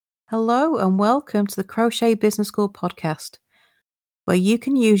Hello and welcome to the Crochet Business School podcast, where you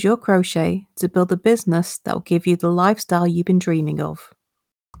can use your crochet to build a business that will give you the lifestyle you've been dreaming of.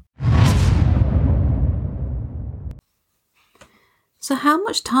 So how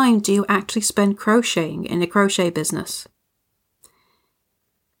much time do you actually spend crocheting in a crochet business?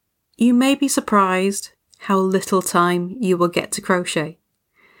 You may be surprised how little time you will get to crochet.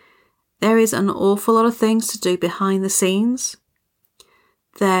 There is an awful lot of things to do behind the scenes.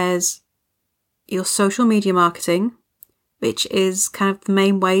 There's your social media marketing, which is kind of the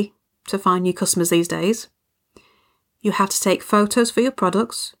main way to find new customers these days. You have to take photos for your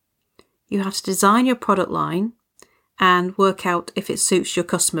products. You have to design your product line and work out if it suits your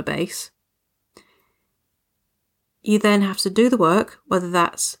customer base. You then have to do the work, whether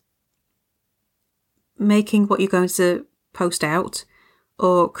that's making what you're going to post out,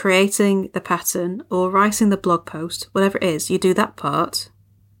 or creating the pattern, or writing the blog post, whatever it is, you do that part.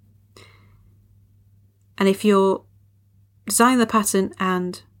 And if you're designing the pattern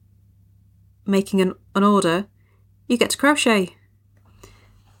and making an order, you get to crochet.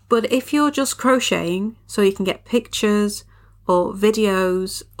 But if you're just crocheting so you can get pictures or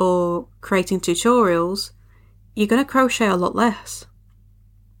videos or creating tutorials, you're going to crochet a lot less.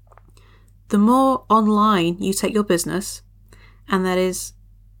 The more online you take your business, and that is,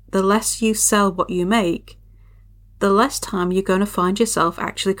 the less you sell what you make, the less time you're going to find yourself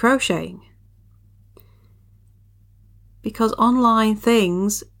actually crocheting. Because online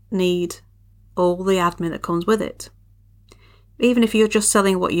things need all the admin that comes with it. Even if you're just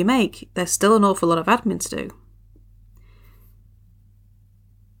selling what you make, there's still an awful lot of admin to do.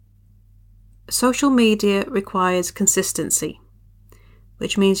 Social media requires consistency,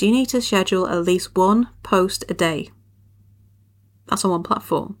 which means you need to schedule at least one post a day. That's on one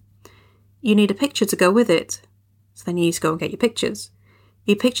platform. You need a picture to go with it, so then you need to go and get your pictures.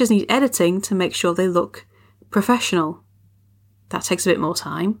 Your pictures need editing to make sure they look professional. That takes a bit more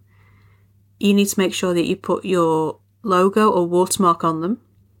time. You need to make sure that you put your logo or watermark on them.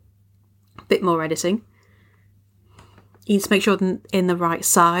 A bit more editing. You need to make sure they're in the right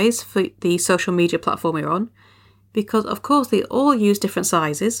size for the social media platform you're on, because of course they all use different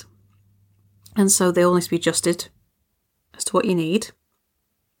sizes, and so they all need to be adjusted as to what you need.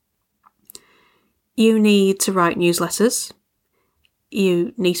 You need to write newsletters.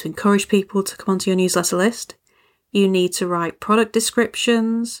 You need to encourage people to come onto your newsletter list. You need to write product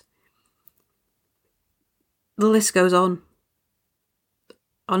descriptions. The list goes on.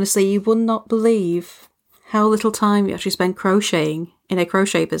 Honestly, you would not believe how little time you actually spend crocheting in a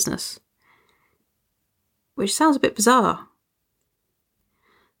crochet business. Which sounds a bit bizarre.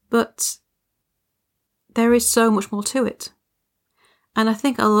 But there is so much more to it. And I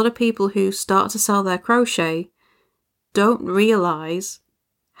think a lot of people who start to sell their crochet don't realise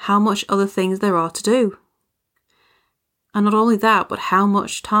how much other things there are to do. And not only that, but how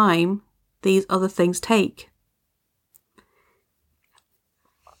much time these other things take.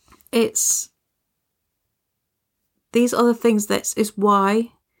 It's these other things that is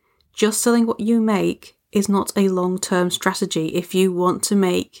why just selling what you make is not a long-term strategy if you want to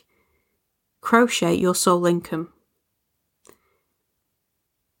make crochet your sole income.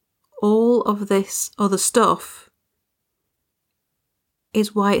 All of this other stuff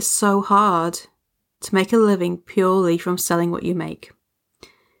is why it's so hard to make a living purely from selling what you make.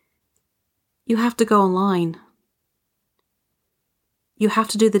 You have to go online. You have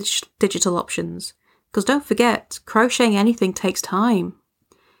to do the digital options. Because don't forget, crocheting anything takes time.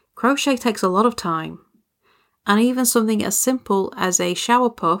 Crochet takes a lot of time. And even something as simple as a shower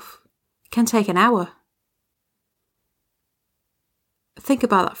puff can take an hour. Think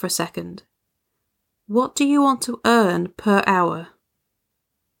about that for a second. What do you want to earn per hour?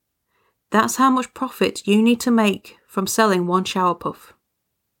 That's how much profit you need to make from selling one shower puff.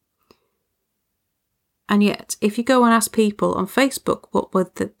 And yet, if you go and ask people on Facebook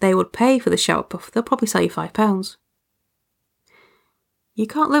what they would pay for the shower puff, they'll probably say you £5. You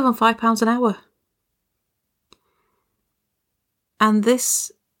can't live on £5 an hour. And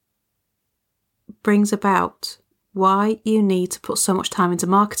this brings about why you need to put so much time into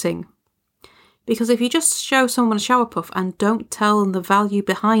marketing. Because if you just show someone a shower puff and don't tell them the value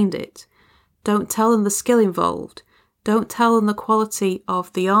behind it, don't tell them the skill involved, don't tell them the quality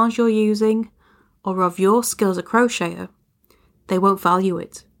of the yarns you're using or of your skill as a crocheter, they won't value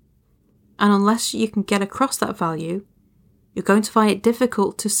it. And unless you can get across that value, you're going to find it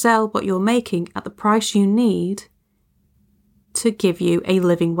difficult to sell what you're making at the price you need to give you a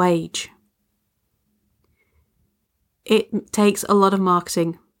living wage. It takes a lot of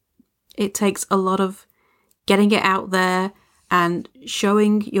marketing. It takes a lot of getting it out there and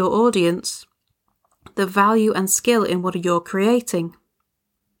showing your audience the value and skill in what you're creating.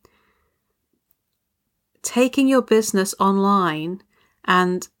 Taking your business online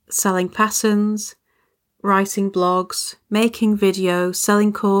and selling patterns, writing blogs, making videos,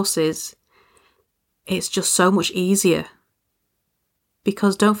 selling courses, it's just so much easier.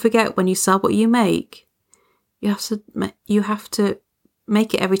 Because don't forget, when you sell what you make, you have to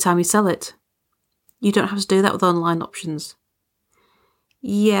make it every time you sell it. You don't have to do that with online options.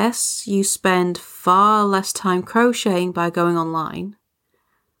 Yes, you spend far less time crocheting by going online,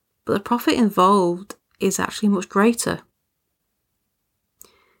 but the profit involved is actually much greater.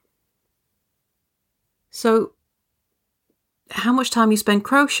 So, how much time you spend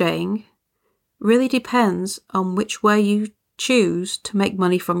crocheting really depends on which way you choose to make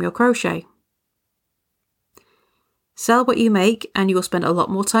money from your crochet. Sell what you make and you will spend a lot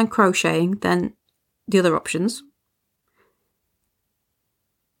more time crocheting than the other options.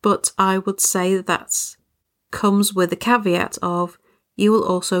 But I would say that comes with the caveat of you will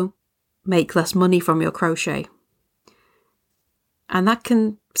also make less money from your crochet. And that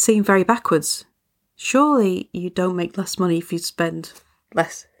can seem very backwards. Surely you don't make less money if you spend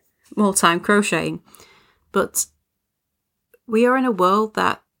more time crocheting. But we are in a world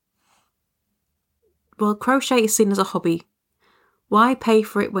that, well, crochet is seen as a hobby. Why pay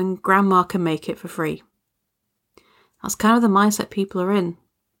for it when grandma can make it for free? That's kind of the mindset people are in.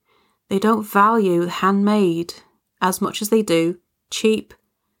 They don't value handmade as much as they do cheap,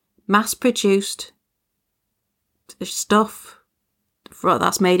 mass-produced stuff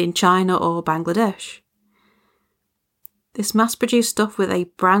that's made in China or Bangladesh. This mass-produced stuff with a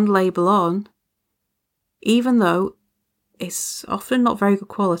brand label on, even though it's often not very good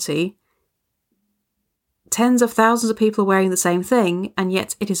quality, tens of thousands of people are wearing the same thing, and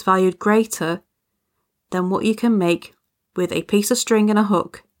yet it is valued greater than what you can make with a piece of string and a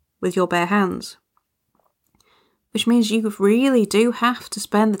hook with your bare hands. Which means you really do have to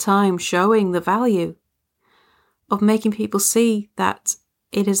spend the time showing the value of making people see that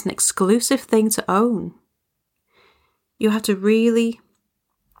it is an exclusive thing to own. You have to really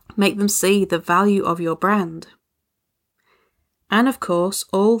make them see the value of your brand. And of course,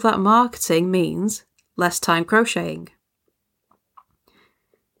 all that marketing means less time crocheting.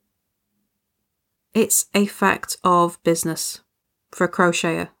 It's a fact of business for a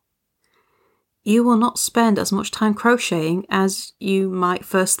crocheter. You will not spend as much time crocheting as you might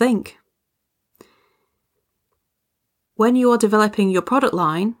first think. When you are developing your product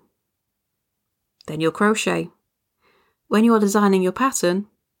line, then you'll crochet. When you are designing your pattern,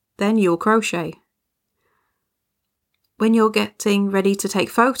 then you'll crochet. When you're getting ready to take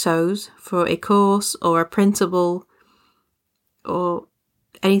photos for a course or a printable or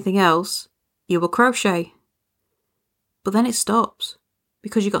anything else, you will crochet. But then it stops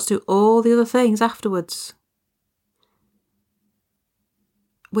because you've got to do all the other things afterwards,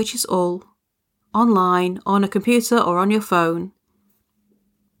 which is all online, on a computer or on your phone,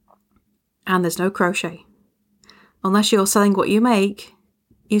 and there's no crochet. Unless you're selling what you make,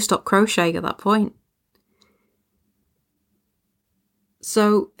 you stop crocheting at that point.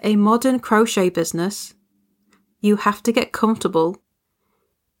 So, a modern crochet business, you have to get comfortable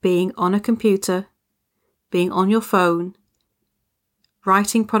being on a computer, being on your phone,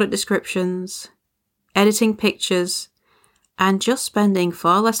 writing product descriptions, editing pictures, and just spending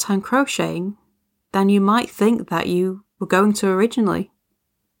far less time crocheting than you might think that you were going to originally.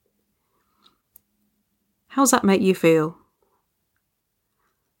 How does that make you feel?